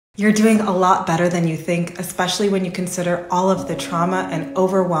You're doing a lot better than you think, especially when you consider all of the trauma and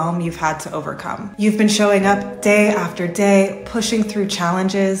overwhelm you've had to overcome. You've been showing up day after day, pushing through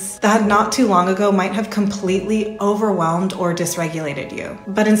challenges that not too long ago might have completely overwhelmed or dysregulated you.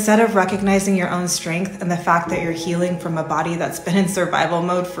 But instead of recognizing your own strength and the fact that you're healing from a body that's been in survival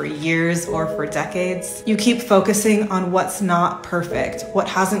mode for years or for decades, you keep focusing on what's not perfect, what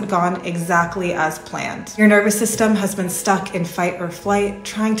hasn't gone exactly as planned. Your nervous system has been stuck in fight or flight,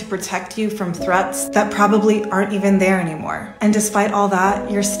 trying to protect you from threats that probably aren't even there anymore. And despite all that,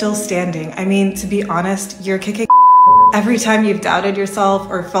 you're still standing. I mean, to be honest, you're kicking. Every time you've doubted yourself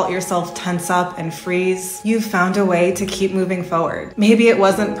or felt yourself tense up and freeze, you've found a way to keep moving forward. Maybe it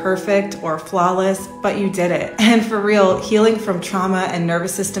wasn't perfect or flawless, but you did it. And for real, healing from trauma and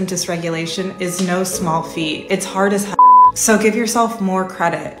nervous system dysregulation is no small feat. It's hard as hell. So give yourself more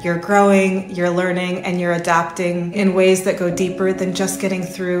credit. You're growing, you're learning, and you're adapting in ways that go deeper than just getting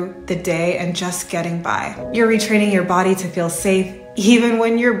through the day and just getting by. You're retraining your body to feel safe, even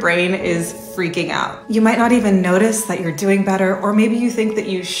when your brain is freaking out. You might not even notice that you're doing better, or maybe you think that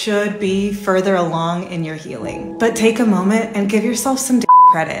you should be further along in your healing. But take a moment and give yourself some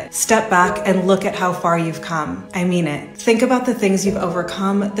credit. Step back and look at how far you've come. I mean it. Think about the things you've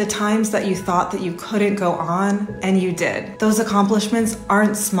overcome, the times that you thought that you couldn't go on, and you did. Those accomplishments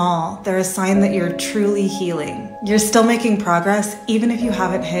aren't small. They're a sign that you're truly healing. You're still making progress, even if you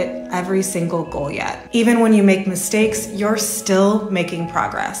haven't hit every single goal yet. Even when you make mistakes, you're still making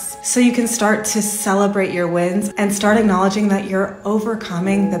progress. So you can start to celebrate your wins and start acknowledging that you're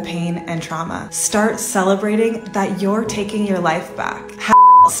overcoming the pain and trauma. Start celebrating that you're taking your life back.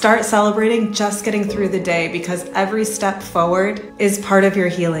 Start celebrating just getting through the day, because every step forward is part of your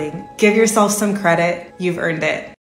healing. Give yourself some credit. You've earned it.